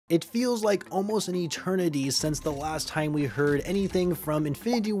It feels like almost an eternity since the last time we heard anything from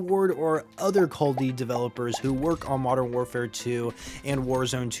Infinity Ward or other Call of Duty developers who work on Modern Warfare 2 and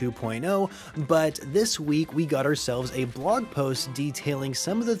Warzone 2.0, but this week we got ourselves a blog post detailing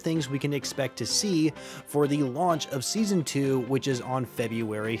some of the things we can expect to see for the launch of Season 2, which is on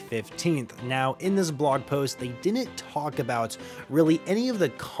February 15th. Now, in this blog post, they didn't talk about really any of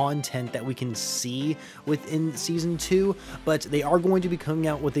the content that we can see within Season 2, but they are going to be coming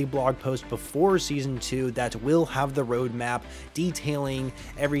out with a blog post before Season 2 that will have the roadmap detailing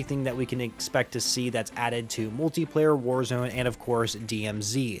everything that we can expect to see that's added to multiplayer, Warzone, and of course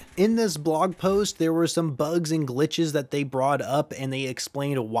DMZ. In this blog post, there were some bugs and glitches that they brought up, and they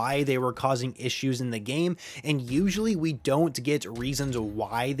explained why they were causing issues in the game, and usually we don't get reasons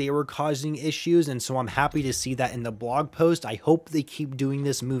why they were causing issues, and so I'm happy to see that in the blog post. I hope they keep doing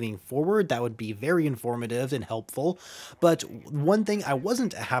this moving forward. That would be very informative and helpful. But one thing I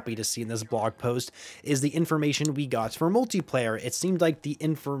wasn't happy to see in this blog post is the information we got for multiplayer. It seemed like the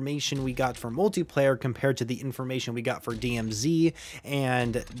information we got for multiplayer compared to the information we got for DMZ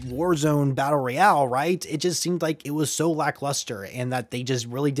and Warzone Battle Royale, right? It just seemed like it was so lackluster and that they just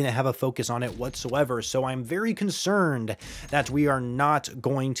really didn't have a focus on it whatsoever. So I'm very concerned that we are not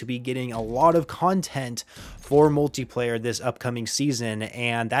going to be getting a lot of content for multiplayer this upcoming season,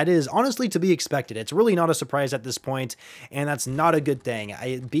 and that is honestly to be expected. It's really not a surprise at this point, and that's not a good thing.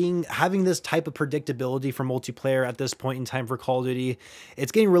 Having this type of predictability for multiplayer at this point in time for Call of Duty,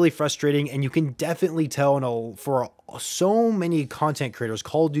 it's getting really frustrating, and you can definitely tell for so many content creators,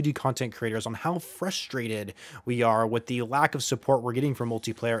 Call of Duty content creators, on how frustrated we are with the lack of support we're getting from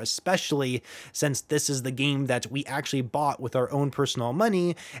multiplayer, especially since this is the game that we actually bought with our own personal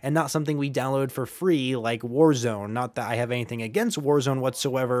money and not something we downloaded for free like Warzone. Not that I have anything against Warzone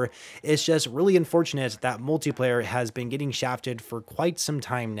whatsoever. It's just really unfortunate that multiplayer has been getting shafted for quite some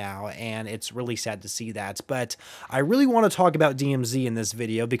time now, and it's really sad to see that. But I really want to talk about DMZ in this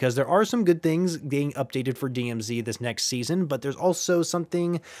video because there are some good things being updated for DMZ this next season, but there's also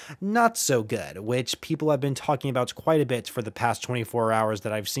something not so good, which people have been talking about quite a bit for the past 24 hours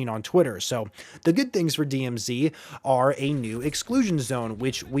that I've seen on Twitter. So the good things for DMZ are a new exclusion zone,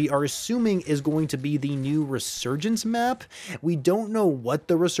 which we are assuming is going to be the new resurgence map. We don't know what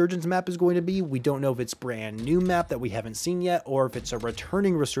the resurgence map is going to be. We don't know if it's brand new map that we haven't seen yet, or if it's a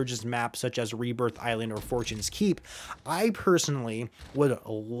returning resurgence map such as Rebirth Island or Fortune's Keep. I personally would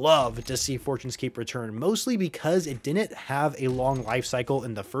love to see Fortune's Keep return, mostly because it didn't have a long life cycle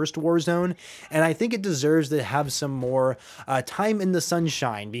in the first Warzone, and I think it deserves to have some more time in the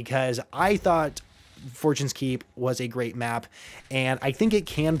sunshine, because I thought Fortune's Keep was a great map, and I think it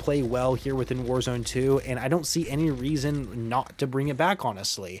can play well here within Warzone 2, and I don't see any reason not to bring it back,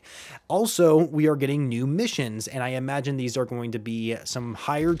 honestly. Also, we are getting new missions, and I imagine these are going to be some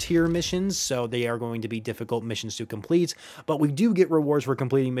higher tier missions, so they are going to be difficult missions to complete, but we do get rewards for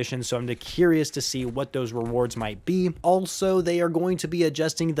completing missions, so I'm curious to see what those rewards might be. Also, they are going to be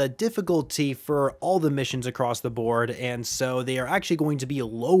adjusting the difficulty for all the missions across the board, and so they are actually going to be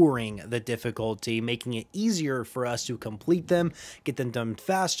lowering the difficulty, making it easier for us to complete them, get them done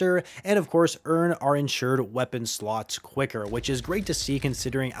faster, and of course earn our insured weapon slots quicker, which is great to see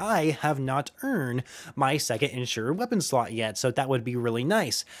considering I have not earned my second insured weapon slot yet, so that would be really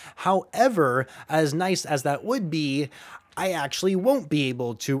nice. However, as nice as that would be, I actually won't be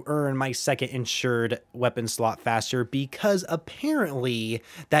able to earn my second insured weapon slot faster, because apparently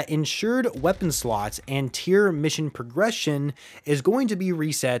that insured weapon slots and tier mission progression is going to be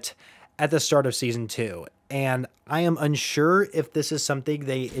reset at the start of Season 2, and I am unsure if this is something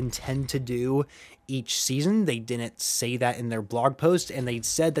they intend to do each season. They didn't say that in their blog post, and they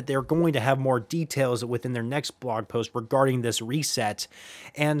said that they're going to have more details within their next blog post regarding this reset.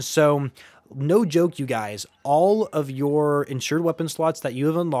 And so, no joke, you guys, all of your insured weapon slots that you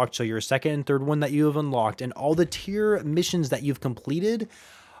have unlocked, so your second and third one that you have unlocked, and all the tier missions that you've completed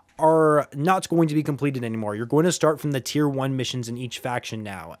are not going to be completed anymore. You're going to start from the tier 1 missions in each faction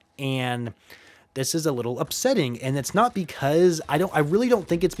now, and this is a little upsetting. And it's not because I really don't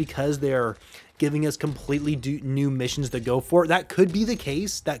think it's because they're giving us completely new missions to go for. That could be the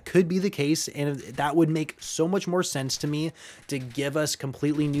case. That could be the case. And that would make so much more sense to me, to give us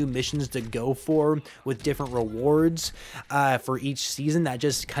completely new missions to go for with different rewards for each season. That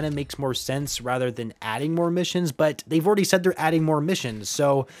just kind of makes more sense rather than adding more missions. But they've already said they're adding more missions,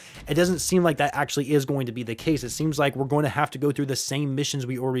 so it doesn't seem like that actually is going to be the case. It seems like we're going to have to go through the same missions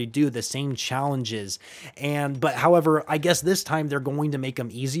we already do, the same challenges. But however, I guess this time they're going to make them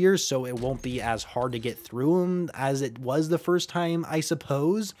easier, so it won't be as hard to get through them as it was the first time, I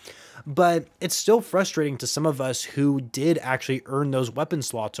suppose. But it's still frustrating to some of us who did actually earn those weapon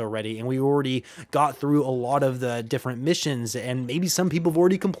slots already, and we already got through a lot of the different missions, and maybe some people have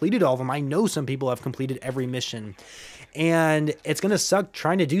already completed all of them. I know some people have completed every mission, and it's going to suck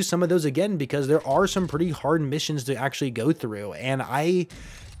trying to do some of those again, because there are some pretty hard missions to actually go through, and I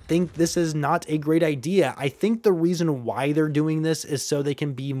think this is not a great idea. I think the reason why they're doing this is so they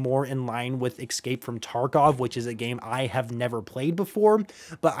can be more in line with Escape from Tarkov, which is a game I have never played before,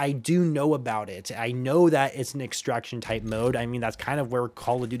 but I do know about it. I know that it's an extraction type mode. I mean, that's kind of where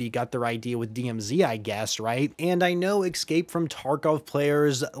Call of Duty got their idea with DMZ, I guess, right? And I know Escape from Tarkov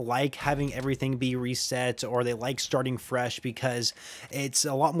players like having everything be reset, or they like starting fresh, because it's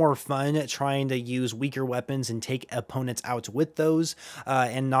a lot more fun trying to use weaker weapons and take opponents out with those,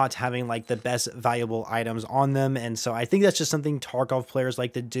 and not having like the best valuable items on them. And so I think that's just something Tarkov players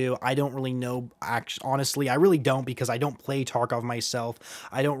like to do. I don't really know, honestly, I really don't, because I don't play Tarkov myself.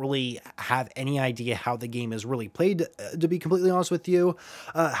 I don't really have any idea how the game is really played, to be completely honest with you.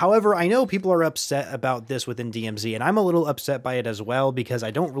 However, I know people are upset about this within DMZ, and I'm a little upset by it as well, because I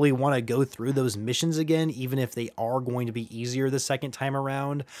don't really want to go through those missions again, even if they are going to be easier the second time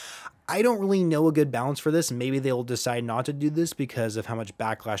around. I don't really know a good balance for this. Maybe they'll decide not to do this because of how much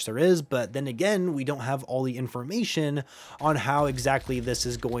backlash there is, but then again, we don't have all the information on how exactly this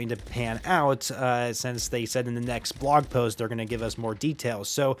is going to pan out, since they said in the next blog post they're going to give us more details.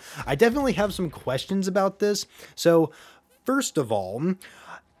 So I definitely have some questions about this. So first of all,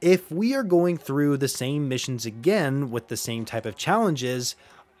 if we are going through the same missions again with the same type of challenges,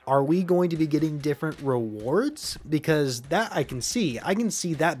 are we going to be getting different rewards? Because that I can see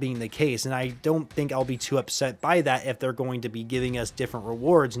that being the case, and I don't think I'll be too upset by that if they're going to be giving us different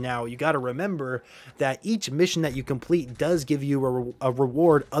rewards. Now, you got to remember that each mission that you complete does give you a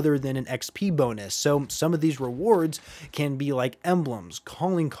reward other than an XP bonus. So some of these rewards can be like emblems,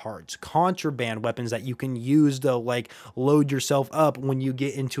 calling cards, contraband weapons that you can use to like load yourself up when you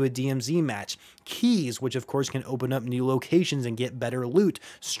get into a DMZ match, keys, which of course can open up new locations and get better loot,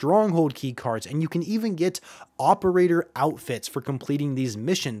 stronghold key cards, and you can even get operator outfits for completing these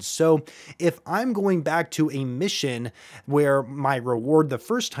missions. So if I'm going back to a mission where my reward the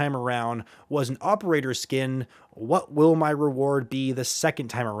first time around was an operator skin, what will my reward be the second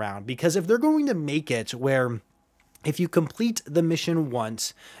time around? Because if they're going to make it where if you complete the mission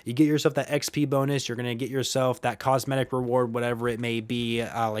once, you get yourself that XP bonus, you're going to get yourself that cosmetic reward, whatever it may be,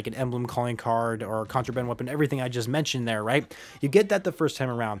 like an emblem calling card or a contraband weapon, everything I just mentioned there, right? You get that the first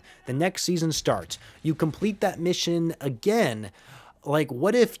time around. The next season starts. You complete that mission again. Like,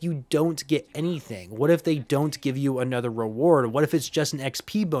 what if you don't get anything? What if they don't give you another reward? What if it's just an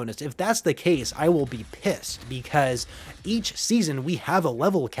XP bonus? If that's the case, I will be pissed, because each season we have a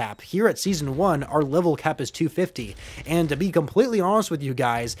level cap. Here at season 1, our level cap is 250. And to be completely honest with you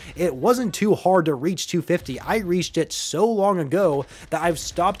guys, it wasn't too hard to reach 250. I reached it so long ago that I've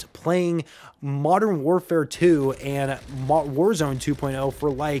stopped playing Modern Warfare 2 and Warzone 2.0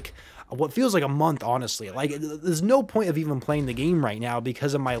 for like what feels like a month, honestly. Like, there's no point of even playing the game right now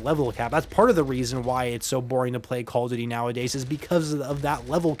because of my level cap. That's part of the reason why it's so boring to play Call of Duty nowadays, is because of that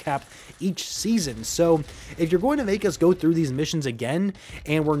level cap each season. So if you're going to make us go through these missions again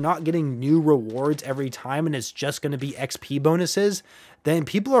and we're not getting new rewards every time and it's just going to be XP bonuses, then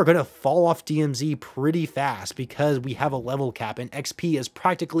people are going to fall off DMZ pretty fast, because we have a level cap and XP is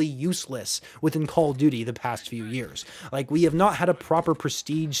practically useless within Call of Duty the past few years. Like, we have not had a proper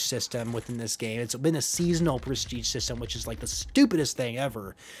prestige system within this game. It's been a seasonal prestige system, which is like the stupidest thing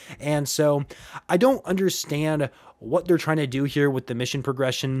ever. And so I don't understand what they're trying to do here with the mission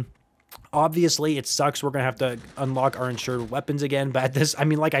progression. Obviously, it sucks. We're going to have to unlock our insured weapons again. But this, I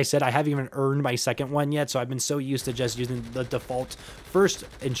mean, like I said, I haven't even earned my second one yet. So I've been so used to just using the default first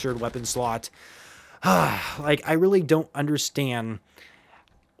insured weapon slot. Like, I really don't understand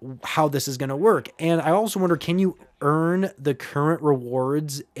how this is going to work. And I also wonder, can you earn the current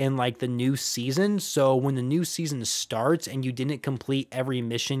rewards in like the new season? So when the new season starts and you didn't complete every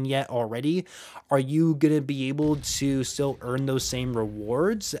mission yet already, are you going to be able to still earn those same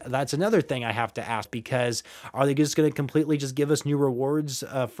rewards? That's another thing I have to ask, because are they just going to completely just give us new rewards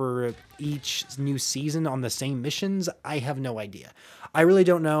for each new season on the same missions? I have no idea. I really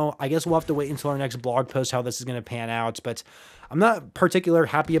don't know. I guess we'll have to wait until our next blog post how this is going to pan out, but I'm not particularly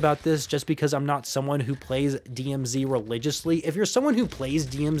happy about this just because I'm not someone who plays DMZ religiously. If you're someone who plays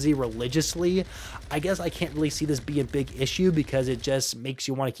DMZ religiously, I guess I can't really see this be a big issue, because it just makes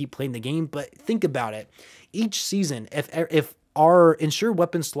you want to keep playing the game. But think about it. Each season, if our insured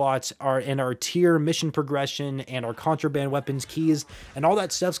weapon slots are in our tier mission progression and our contraband weapons keys and all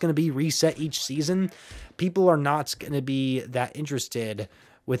that stuff's going to be reset each season, people are not going to be that interested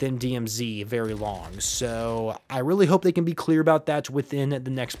within DMZ very long. So I really hope they can be clear about that within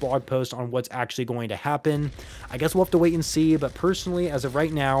the next blog post on what's actually going to happen. I guess we'll have to wait and see, but personally, as of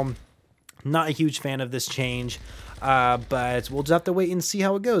right now, not a huge fan of this change. But we'll just have to wait and see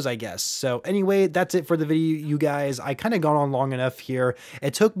how it goes, I guess. So anyway, that's it for the video, you guys. I kind of gone on long enough here.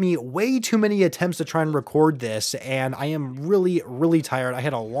 It took me way too many attempts to try and record this, and I am really, really tired. I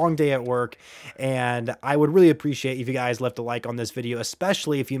had a long day at work, and I would really appreciate if you guys left a like on this video,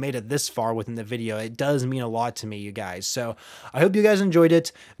 especially if you made it this far within the video. It does mean a lot to me, you guys. So I hope you guys enjoyed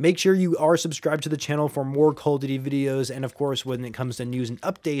it. Make sure you are subscribed to the channel for more Call of Duty videos, and of course, when it comes to news and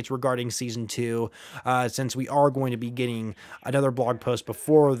updates regarding Season 2, since we are going to be getting another blog post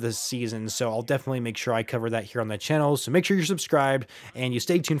before the season, so I'll definitely make sure I cover that here on the channel. So make sure you're subscribed and you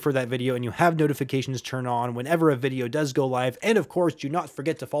stay tuned for that video and you have notifications turned on whenever a video does go live. And of course, do not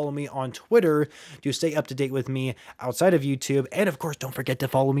forget to follow me on Twitter to stay up to date with me outside of YouTube. And of course, don't forget to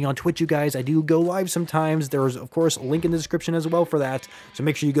follow me on Twitch, you guys. I do go live sometimes. There's of course a link in the description as well for that, so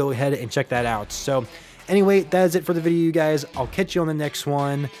make sure you go ahead and check that out. So anyway, that is it for the video, you guys. I'll catch you on the next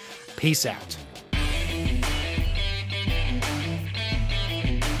one. Peace out.